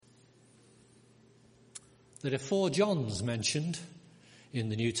There are 4 Johns mentioned in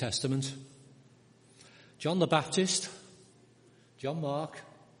the New Testament. John the Baptist, John Mark,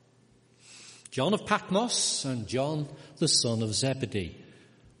 John of Patmos, and John the son of Zebedee.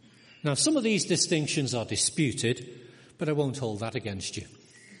 Now, some of these distinctions are disputed, but I won't hold that against you.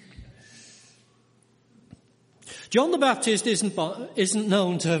 John the Baptist isn't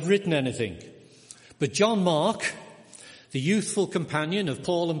known to have written anything, but John Mark, the youthful companion of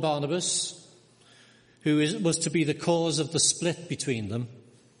Paul and Barnabas, who was to be the cause of the split between them,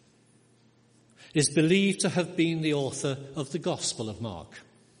 is believed to have been the author of the Gospel of Mark.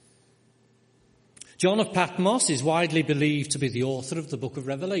 John of Patmos is widely believed to be the author of the book of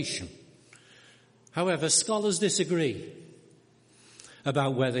Revelation. However, scholars disagree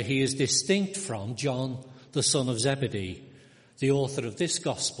about whether he is distinct from John, the son of Zebedee, the author of this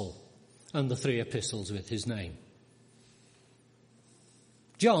Gospel and the 3 epistles with his name.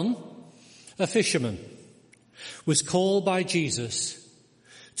 John, a fisherman, was called by Jesus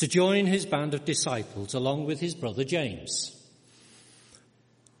to join his band of disciples along with his brother James.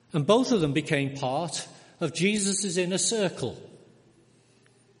 And both of them became part of Jesus' inner circle,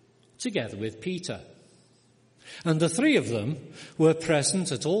 together with Peter. And the 3 of them were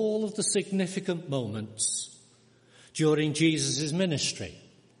present at all of the significant moments during Jesus' ministry,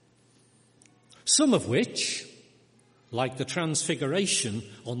 some of which, like the Transfiguration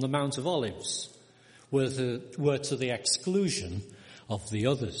on the Mount of Olives, were to the exclusion of the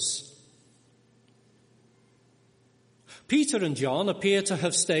others. Peter and John appear to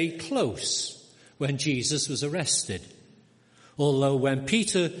have stayed close when Jesus was arrested, although when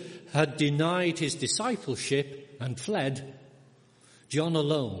Peter had denied his discipleship and fled, John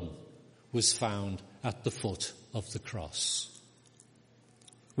alone was found at the foot of the cross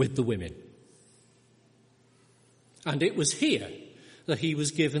with the women. And it was here that he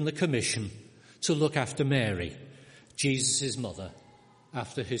was given the commission to look after Mary, Jesus' mother,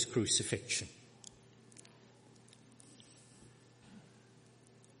 after his crucifixion.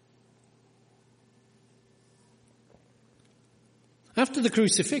 After the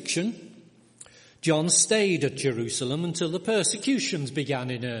crucifixion, John stayed at Jerusalem until the persecutions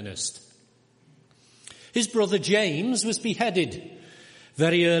began in earnest. His brother James was beheaded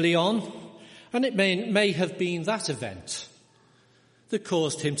very early on, and it may have been that event that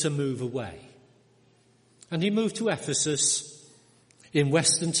caused him to move away. And he moved to Ephesus in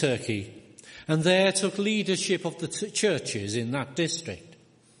western Turkey, and there took leadership of the churches in that district.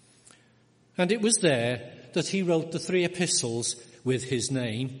 And it was there that he wrote the 3 epistles with his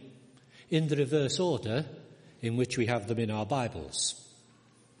name, in the reverse order in which we have them in our Bibles.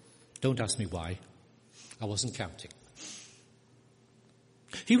 Don't ask me why. I wasn't counting.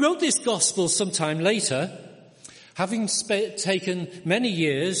 He wrote this gospel sometime later, having taken many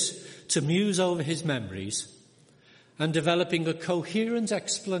years to muse over his memories and developing a coherent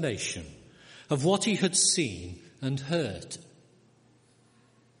explanation of what he had seen and heard.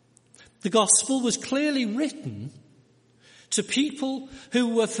 The gospel was clearly written to people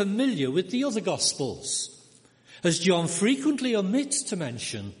who were familiar with the other gospels, as John frequently omits to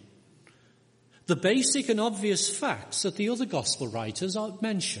mention the basic and obvious facts that the other gospel writers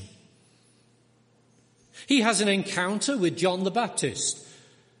mention. He has an encounter with John the Baptist,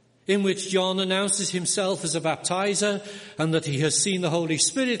 in which John announces himself as a baptizer and that he has seen the Holy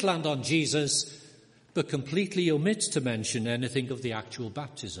Spirit land on Jesus, but completely omits to mention anything of the actual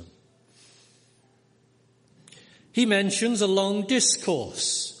baptism. He mentions a long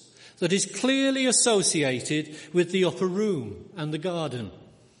discourse that is clearly associated with the upper room and the garden,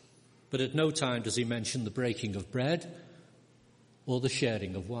 but at no time does he mention the breaking of bread or the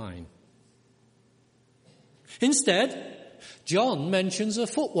sharing of wine. Instead, John mentions a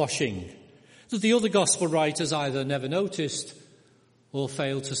foot washing that the other gospel writers either never noticed or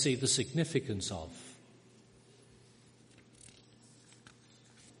failed to see the significance of.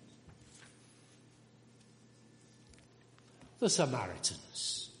 The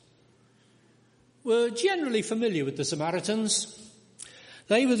Samaritans. We're generally familiar with the Samaritans.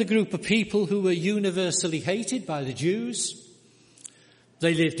 They were the group of people who were universally hated by the Jews.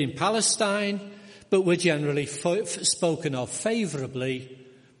 They lived in Palestine, but were generally spoken of favourably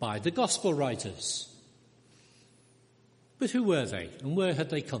by the gospel writers. But who were they, and where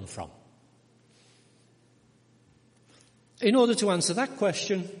had they come from? In order to answer that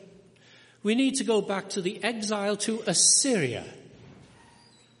question, we need to go back to the exile to Assyria.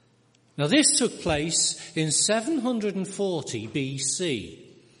 Now, this took place in 740 BC,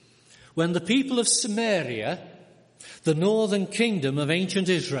 when the people of Samaria, the northern kingdom of ancient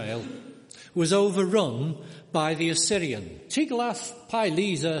Israel, was overrun by the Assyrian,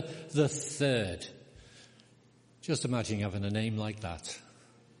 Tiglath-Pileser III. Just imagine having a name like that.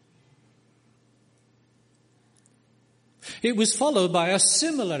 It was followed by a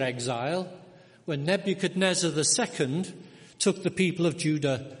similar exile when Nebuchadnezzar II took the people of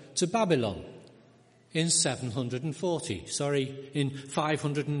Judah to Babylon in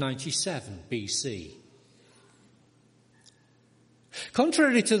 597 BC.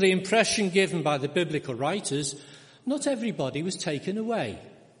 Contrary to the impression given by the biblical writers, not everybody was taken away.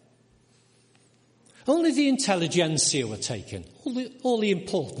 Only the intelligentsia were taken, all the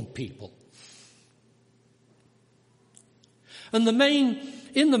important people. And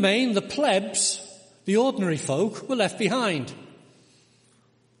in the main, the plebs, the ordinary folk, were left behind,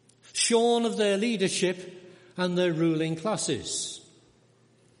 shorn of their leadership and their ruling classes.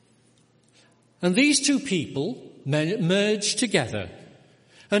 And these two people merged together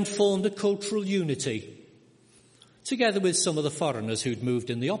and formed a cultural unity, together with some of the foreigners who'd moved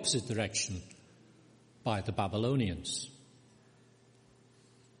in the opposite direction by the Babylonians.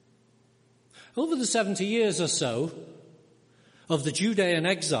 Over the 70 years or so of the Judean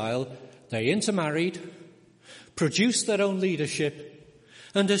exile, they intermarried, produced their own leadership,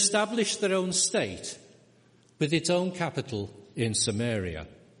 and established their own state with its own capital in Samaria,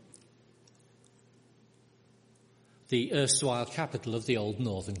 the erstwhile capital of the old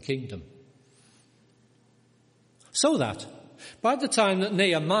northern kingdom. So that by the time that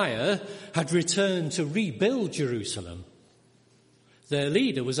Nehemiah had returned to rebuild Jerusalem, their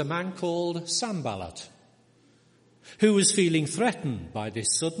leader was a man called Sanballat, who was feeling threatened by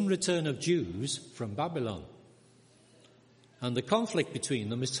this sudden return of Jews from Babylon. And the conflict between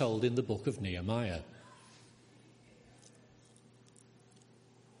them is told in the book of Nehemiah.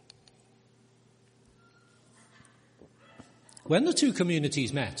 When the two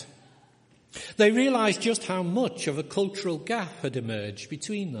communities met, they realized just how much of a cultural gap had emerged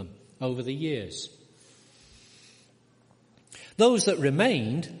between them over the years. Those that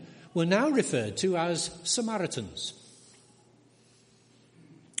remained were now referred to as Samaritans.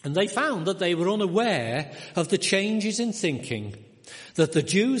 And they found that they were unaware of the changes in thinking that the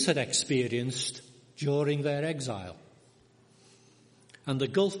Jews had experienced during their exile. And the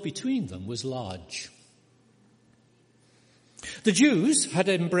gulf between them was large. The Jews had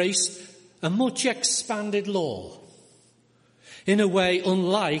embraced a much expanded law, in a way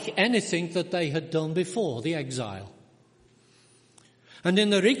unlike anything that they had done before the exile. And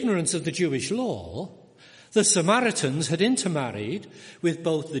in their ignorance of the Jewish law, the Samaritans had intermarried with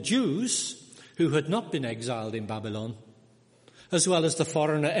both the Jews, who had not been exiled in Babylon, as well as the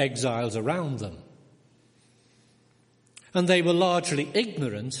foreigner exiles around them. And they were largely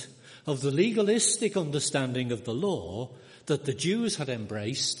ignorant of the legalistic understanding of the law that the Jews had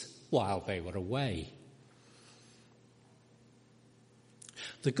embraced while they were away.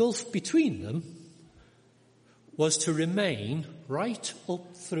 The gulf between them was to remain right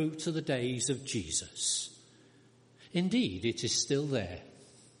up through to the days of Jesus. Indeed, it is still there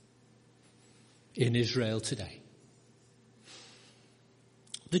in Israel today.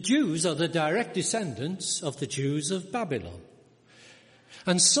 The Jews are the direct descendants of the Jews of Babylon,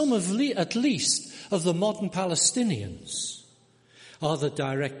 and some at least of the modern Palestinians are the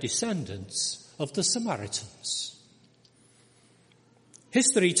direct descendants of the Samaritans.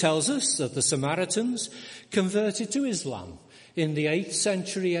 History tells us that the Samaritans converted to Islam in the 8th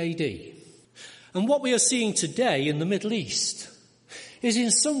century AD. And what we are seeing today in the Middle East is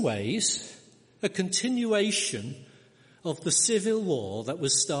in some ways a continuation of the civil war that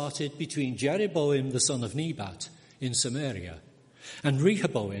was started between Jeroboam the son of Nebat in Samaria and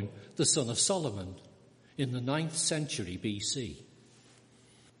Rehoboam the son of Solomon in the 9th century BC.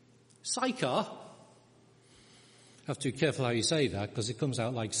 Sychar, have to be careful how you say that because it comes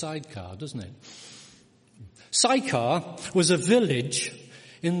out like sidecar, doesn't it? Sychar was a village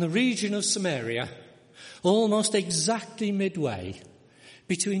in the region of Samaria, almost exactly midway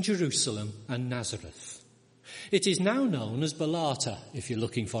between Jerusalem and Nazareth. It is now known as Balata, if you're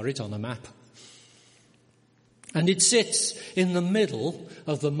looking for it on a map. And it sits in the middle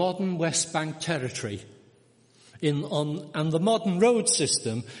of the modern West Bank territory. And the modern road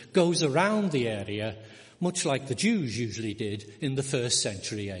system goes around the area, much like the Jews usually did in the 1st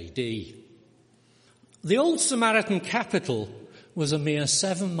century AD. The old Samaritan capital was a mere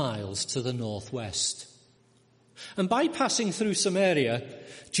 7 miles to the northwest. And by passing through Samaria,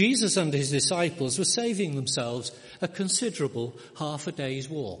 Jesus and his disciples were saving themselves a considerable half a day's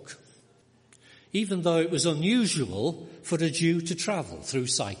walk, even though it was unusual for a Jew to travel through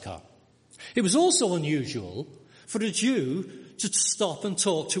Sychar. It was also unusual for a Jew to stop and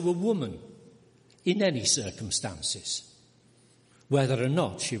talk to a woman in any circumstances, whether or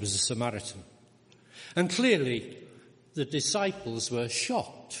not she was a Samaritan. And clearly, the disciples were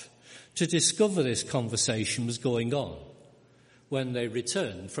shocked to discover this conversation was going on when they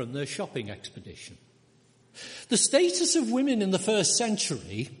returned from their shopping expedition. The status of women in the first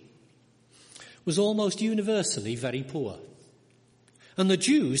century was almost universally very poor. And the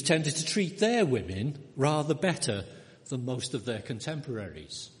Jews tended to treat their women rather better than most of their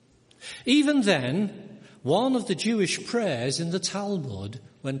contemporaries. Even then, one of the Jewish prayers in the Talmud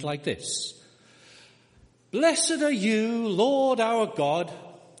went like this: "Blessed are you, Lord our God,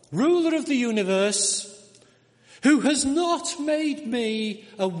 ruler of the universe, who has not made me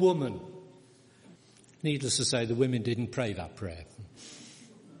a woman." Needless to say, the women didn't pray that prayer.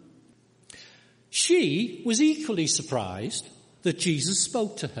 She was equally surprised that Jesus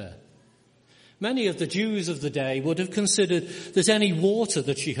spoke to her. Many of the Jews of the day would have considered that any water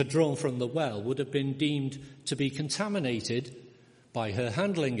that she had drawn from the well would have been deemed to be contaminated by her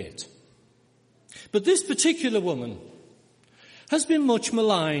handling it. But this particular woman has been much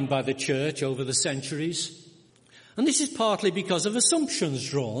maligned by the church over the centuries, and this is partly because of assumptions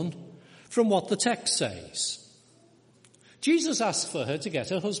drawn from what the text says. Jesus asks for her to get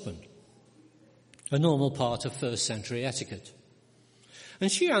her husband, a normal part of first century etiquette.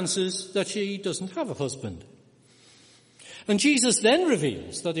 And she answers that she doesn't have a husband. And Jesus then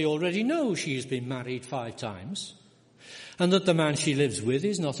reveals that he already knows she has been married 5 times and that the man she lives with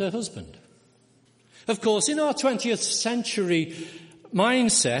is not her husband. Of course, in our 20th century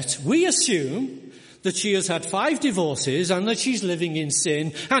mindset, we assume that she has had 5 divorces and that she's living in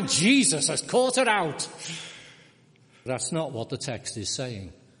sin and Jesus has caught her out. That's not what the text is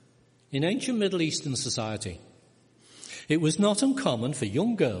saying. In ancient Middle Eastern society, it was not uncommon for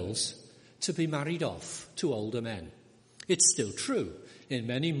young girls to be married off to older men. It's still true in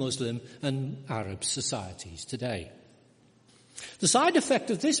many Muslim and Arab societies today. The side effect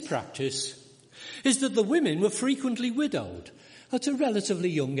of this practice is that the women were frequently widowed at a relatively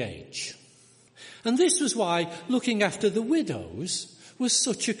young age. And this was why looking after the widows was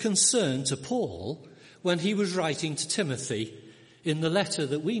such a concern to Paul when he was writing to Timothy in the letter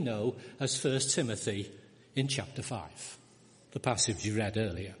that we know as 1 Timothy in chapter 5, the passage you read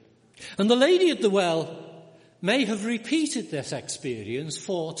earlier. And the lady at the well may have repeated this experience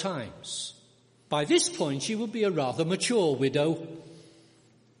 4 times. By this point, she would be a rather mature widow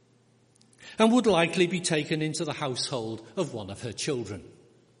and would likely be taken into the household of one of her children.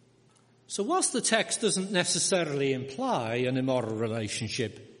 So whilst the text doesn't necessarily imply an immoral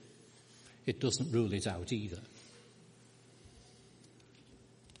relationship, it doesn't rule it out either.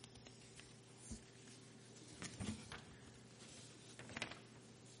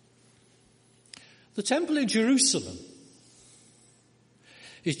 The temple in Jerusalem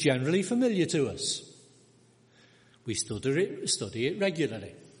is generally familiar to us. We study it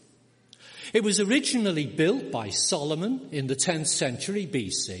regularly. It was originally built by Solomon in the 10th century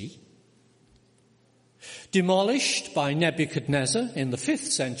BC, demolished by Nebuchadnezzar in the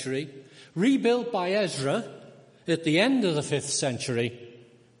 5th century, rebuilt by Ezra at the end of the 5th century,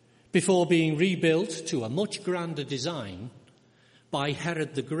 before being rebuilt to a much grander design by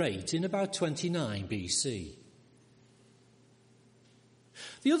Herod the Great in about 29 BC.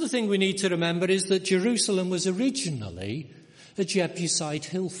 The other thing we need to remember is that Jerusalem was originally a Jebusite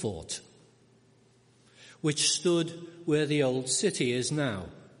hill fort, which stood where the old city is now.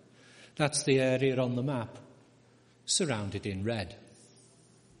 That's the area on the map, surrounded in red.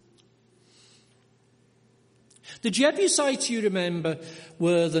 The Jebusites, you remember,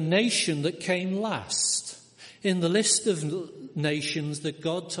 were the nation that came last in the list of nations that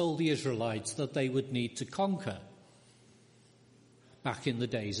God told the Israelites that they would need to conquer back in the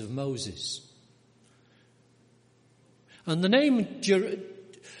days of Moses. And the name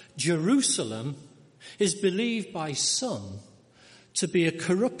Jerusalem is believed by some to be a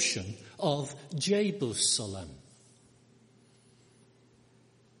corruption of Jerusalem.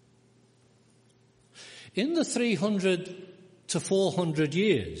 In the 300 to 400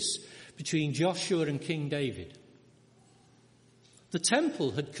 years between Joshua and King David, the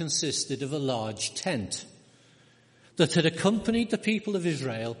temple had consisted of a large tent that had accompanied the people of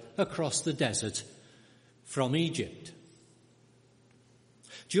Israel across the desert from Egypt.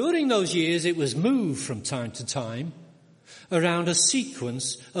 During those years, it was moved from time to time around a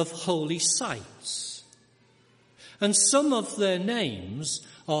sequence of holy sites. And some of their names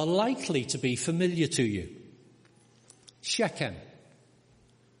are likely to be familiar to you. Shechem,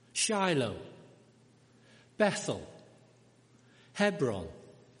 Shiloh, Bethel, Hebron,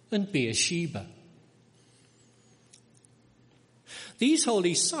 and Beersheba. These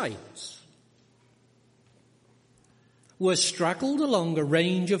holy sites were straggled along a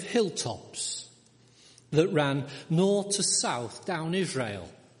range of hilltops that ran north to south down Israel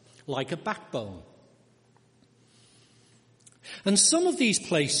like a backbone. And some of these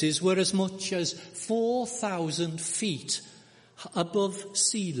places were as much as 4,000 feet above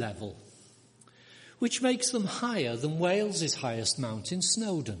sea level, which makes them higher than Wales's highest mountain,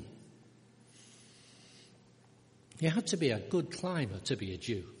 Snowdon. You had to be a good climber to be a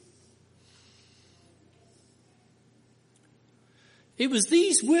Jew. It was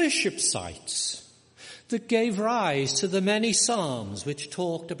these worship sites that gave rise to the many psalms which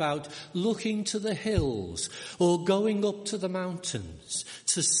talked about looking to the hills or going up to the mountains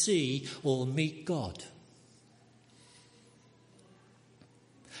to see or meet God.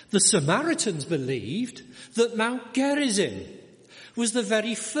 The Samaritans believed that Mount Gerizim was the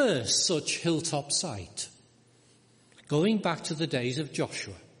very first such hilltop site, going back to the days of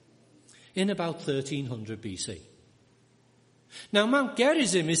Joshua in about 1300 BC. Now, Mount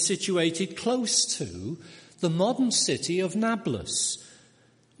Gerizim is situated close to the modern city of Nablus,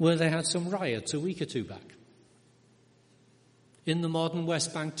 where they had some riots a week or two back, in the modern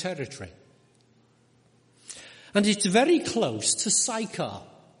West Bank territory. And it's very close to Sychar.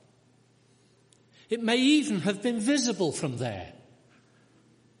 It may even have been visible from there.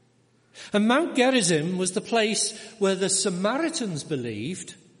 And Mount Gerizim was the place where the Samaritans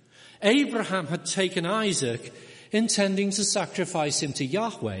believed Abraham had taken Isaac, intending to sacrifice him to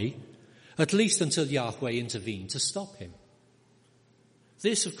Yahweh, at least until Yahweh intervened to stop him.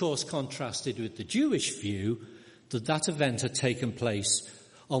 This, of course, contrasted with the Jewish view that that event had taken place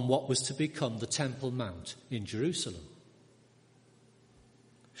on what was to become the Temple Mount in Jerusalem.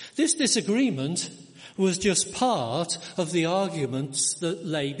 This disagreement was just part of the arguments that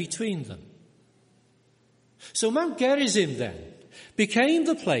lay between them. So Mount Gerizim then became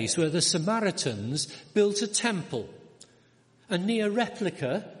the place where the Samaritans built a temple, a near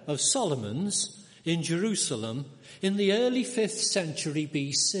replica of Solomon's in Jerusalem in the early 5th century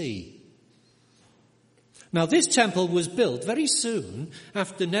BC. Now, this temple was built very soon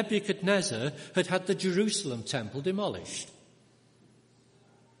after Nebuchadnezzar had had the Jerusalem temple demolished.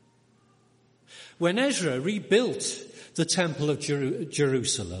 When Ezra rebuilt the temple of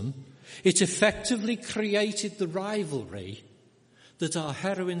Jerusalem, it effectively created the rivalry that our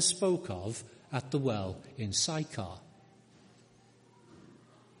heroine spoke of at the well in Sychar.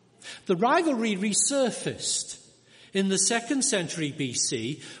 The rivalry resurfaced in the 2nd century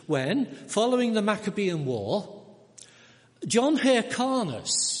BC when, following the Maccabean War, John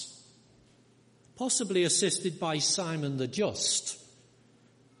Hyrcanus, possibly assisted by Simon the Just,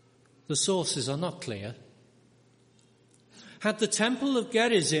 the sources are not clear, had the temple of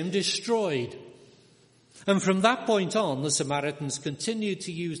Gerizim destroyed. And from that point on, the Samaritans continued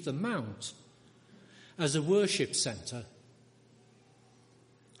to use the mount as a worship centre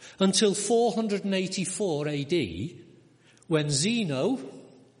until 484 AD, when Zeno,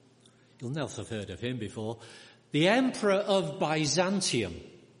 you'll never have heard of him before, the emperor of Byzantium,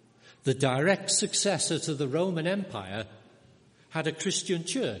 the direct successor to the Roman Empire, had a Christian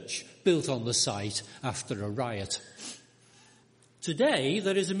church built on the site after a riot. Today,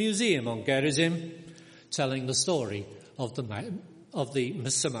 there is a museum on Gerizim telling the story of the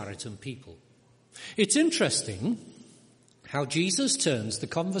Samaritan people. It's interesting how Jesus turns the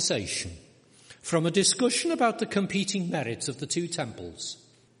conversation from a discussion about the competing merits of the two temples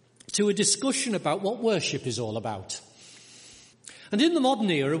to a discussion about what worship is all about. And in the modern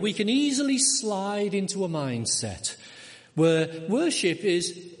era, we can easily slide into a mindset where worship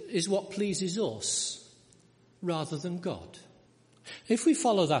is what pleases us rather than God. If we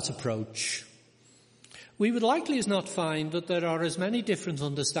follow that approach, we would likely as not find that there are as many different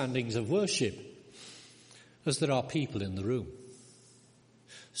understandings of worship as there are people in the room.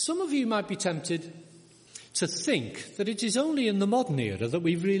 Some of you might be tempted to think that it is only in the modern era that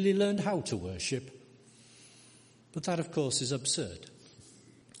we've really learned how to worship. But that, of course, is absurd.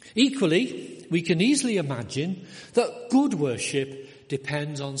 Equally, we can easily imagine that good worship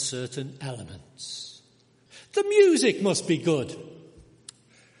depends on certain elements. The music must be good.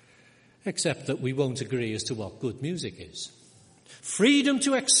 Except that we won't agree as to what good music is. Freedom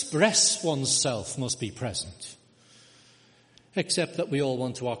to express oneself must be present. Except that we all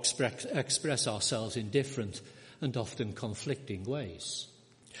want to express ourselves in different and often conflicting ways.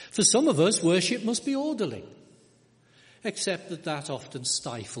 For some of us, worship must be orderly. Except that often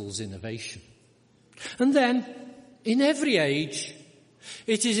stifles innovation. And then, in every age,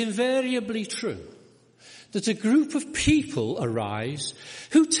 it is invariably true that a group of people arise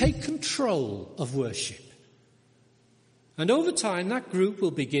who take control of worship. And over time, that group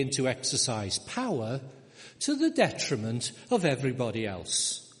will begin to exercise power to the detriment of everybody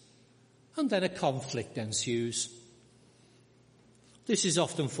else. and then a conflict ensues. This is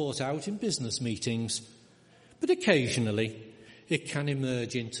often fought out in business meetings, but occasionally it can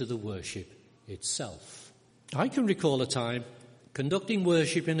emerge into the worship itself. I can recall a time conducting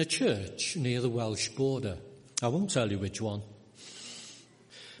worship in a church near the Welsh border. I won't tell you which one.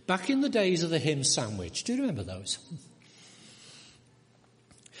 Back in the days of the hymn sandwich, do you remember those?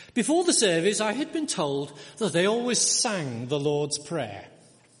 Before the service, I had been told that they always sang the Lord's Prayer.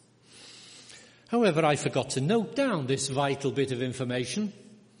 However, I forgot to note down this vital bit of information.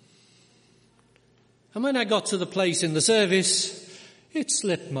 And when I got to the place in the service, it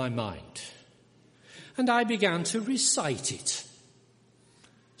slipped my mind. And I began to recite it.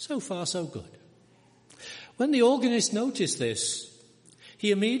 So far, so good. When the organist noticed this,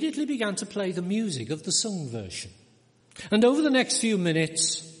 he immediately began to play the music of the sung version. And over the next few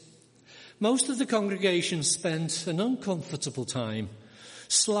minutes, most of the congregation spent an uncomfortable time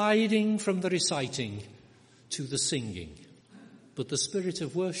sliding from the reciting to the singing. But the spirit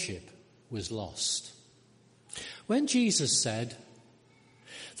of worship was lost. When Jesus said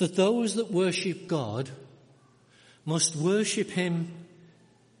that those that worship God must worship him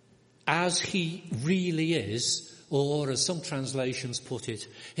as he really is, or as some translations put it,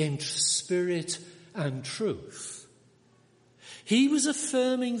 in spirit and truth, he was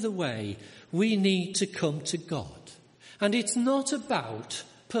affirming the way we need to come to God. And it's not about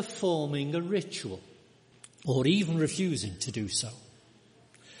performing a ritual or even refusing to do so.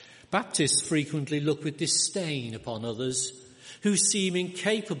 Baptists frequently look with disdain upon others who seem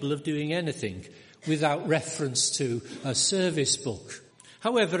incapable of doing anything without reference to a service book.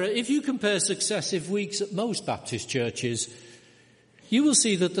 However, if you compare successive weeks at most Baptist churches, you will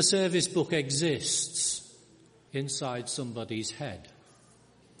see that the service book exists inside somebody's head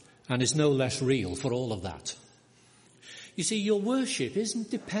and is no less real for all of that. You see, your worship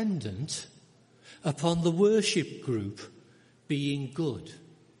isn't dependent upon the worship group being good.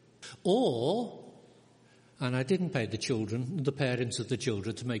 Or, and I didn't pay the parents of the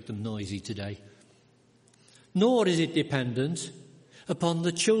children to make them noisy today, nor is it dependent upon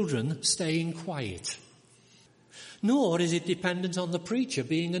the children staying quiet. Nor is it dependent on the preacher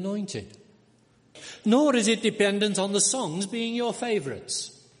being anointed. Nor is it dependent on the songs being your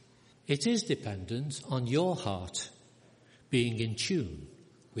favourites. It is dependent on your heart being in tune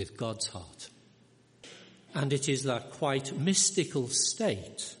with God's heart. And it is that quite mystical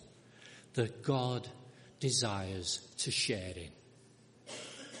state that God desires to share in.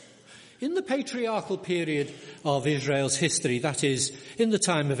 In the patriarchal period of Israel's history, that is, in the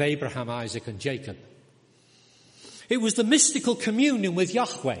time of Abraham, Isaac and Jacob, it was the mystical communion with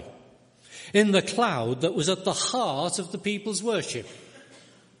Yahweh in the cloud that was at the heart of the people's worship.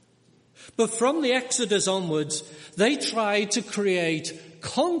 But from the Exodus onwards, they tried to create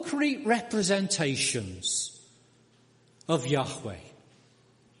concrete representations of Yahweh.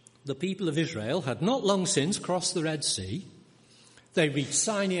 The people of Israel had not long since crossed the Red Sea. They reached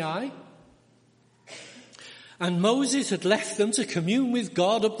Sinai, and Moses had left them to commune with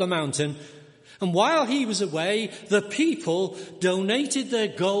God up the mountain. And while he was away, the people donated their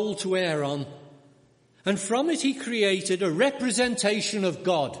gold to Aaron, and from it he created a representation of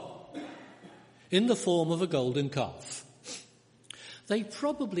God in the form of a golden calf. They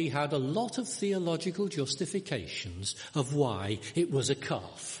probably had a lot of theological justifications of why it was a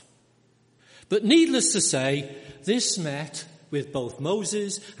calf. But needless to say, this met with both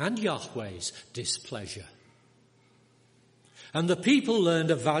Moses and Yahweh's displeasure. And the people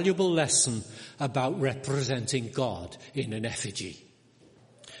learned a valuable lesson about representing God in an effigy.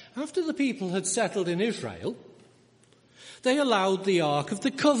 After the people had settled in Israel, they allowed the Ark of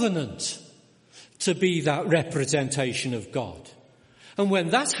the Covenant to be that representation of God. And when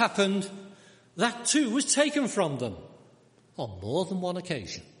that happened, that too was taken from them on more than one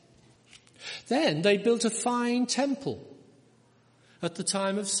occasion. Then they built a fine temple at the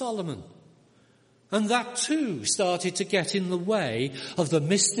time of Solomon. And that too started to get in the way of the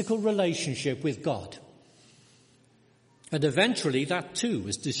mystical relationship with God. And eventually that too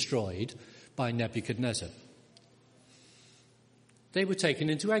was destroyed by Nebuchadnezzar. They were taken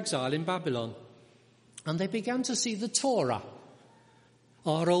into exile in Babylon, and they began to see the Torah,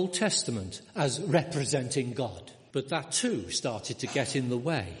 our Old Testament, as representing God. But that too started to get in the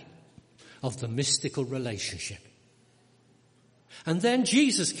way of the mystical relationship. And then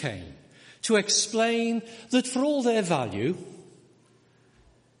Jesus came to explain that for all their value,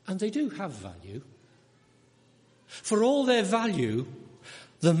 and they do have value, for all their value,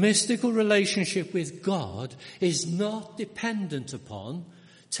 the mystical relationship with God is not dependent upon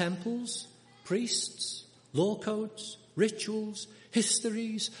temples, priests, law codes, rituals,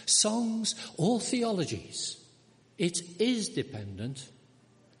 histories, songs, or theologies. It is dependent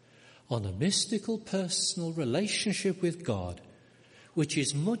on a mystical personal relationship with God, who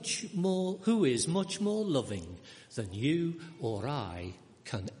is much more loving than you or I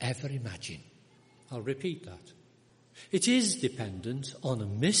can ever imagine. I'll repeat that. It is dependent on a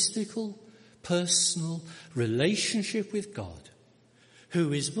mystical personal relationship with God,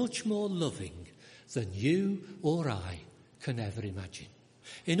 who is much more loving than you or I can ever imagine.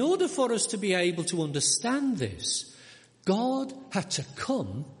 In order for us to be able to understand this, God had to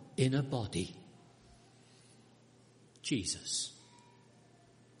come in a body. Jesus.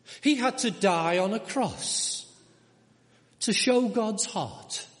 He had to die on a cross to show God's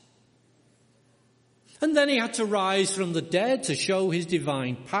heart. And then he had to rise from the dead to show his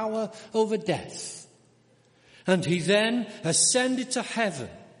divine power over death. And he then ascended to heaven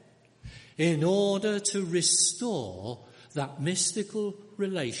in order to restore that mystical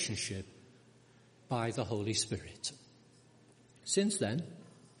relationship by the Holy Spirit. Since then,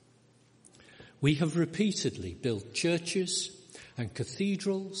 we have repeatedly built churches and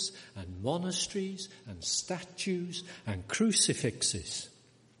cathedrals and monasteries and statues and crucifixes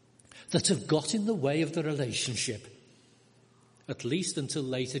that have got in the way of the relationship, at least until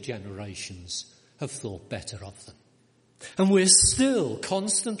later generations have thought better of them. And we're still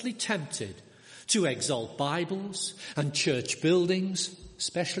constantly tempted to exalt Bibles and church buildings,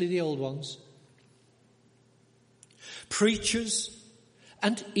 especially the old ones, preachers,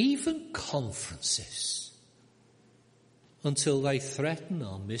 and even conferences, until they threaten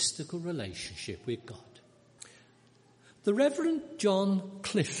our mystical relationship with God. The Reverend John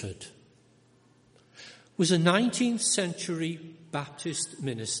Clifford was a 19th century Baptist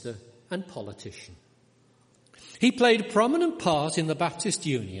minister and politician. He played a prominent part in the Baptist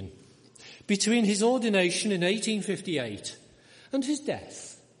Union between his ordination in 1858 and his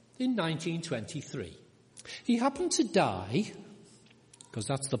death in 1923. He happened to die, because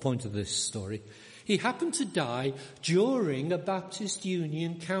that's the point of this story, he happened to die during a Baptist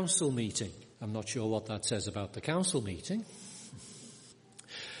Union council meeting. I'm not sure what that says about the council meeting.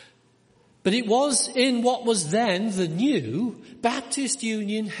 But it was in what was then the new Baptist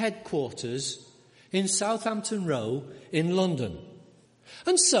Union headquarters in Southampton Row in London.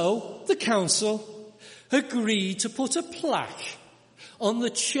 And so the council agreed to put a plaque on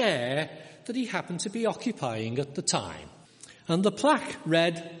the chair that he happened to be occupying at the time. And the plaque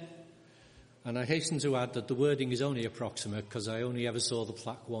read, and I hasten to add that the wording is only approximate because I only ever saw the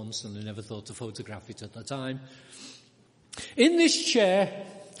plaque once and I never thought to photograph it at the time. In this chair,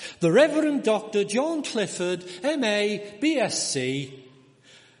 the Reverend Dr. John Clifford, M.A., B.Sc.,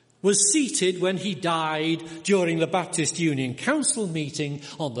 was seated when he died during the Baptist Union Council meeting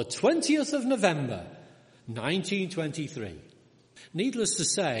on the 20th of November, 1923. Needless to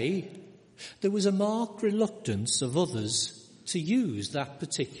say, there was a marked reluctance of others to use that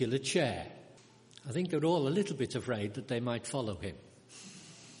particular chair. I think they were all a little bit afraid that they might follow him.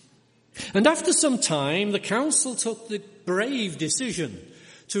 And after some time, the council took the brave decision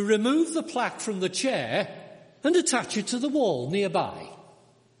to remove the plaque from the chair and attach it to the wall nearby.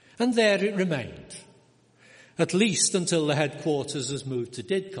 And there it remained, at least until the headquarters was moved to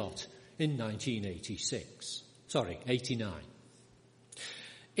Didcot in 1989.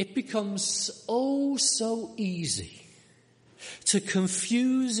 It becomes oh so easy to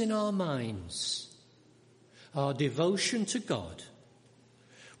confuse in our minds our devotion to God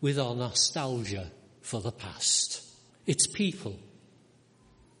with our nostalgia for the past. Its people,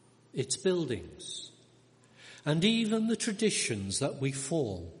 its buildings, and even the traditions that we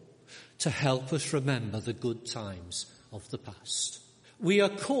form to help us remember the good times of the past. We are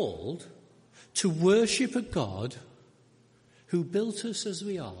called to worship a God who built us as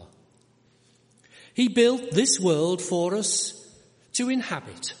we are. He built this world for us to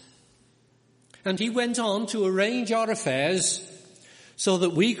inhabit. And he went on to arrange our affairs so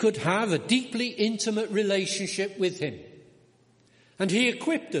that we could have a deeply intimate relationship with him. And he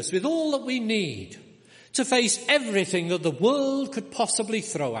equipped us with all that we need to face everything that the world could possibly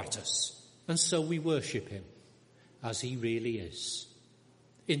throw at us. And so we worship him as he really is,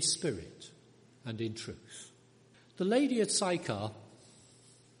 in spirit and in truth. The lady at Sychar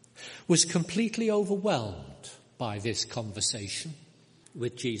was completely overwhelmed by this conversation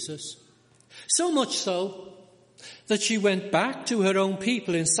with Jesus. So much so that she went back to her own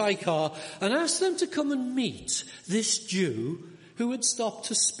people in Sychar and asked them to come and meet this Jew who had stopped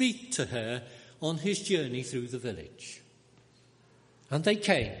to speak to her on his journey through the village. And they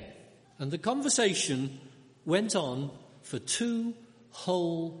came, and the conversation went on for 2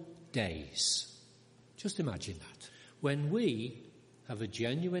 whole days. Just imagine that. when we have a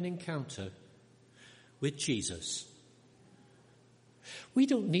genuine encounter with Jesus. We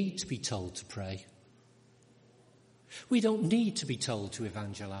don't need to be told to pray. We don't need to be told to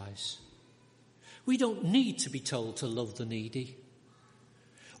evangelize. We don't need to be told to love the needy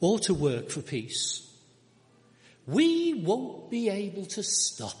or to work for peace. We won't be able to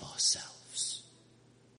stop ourselves.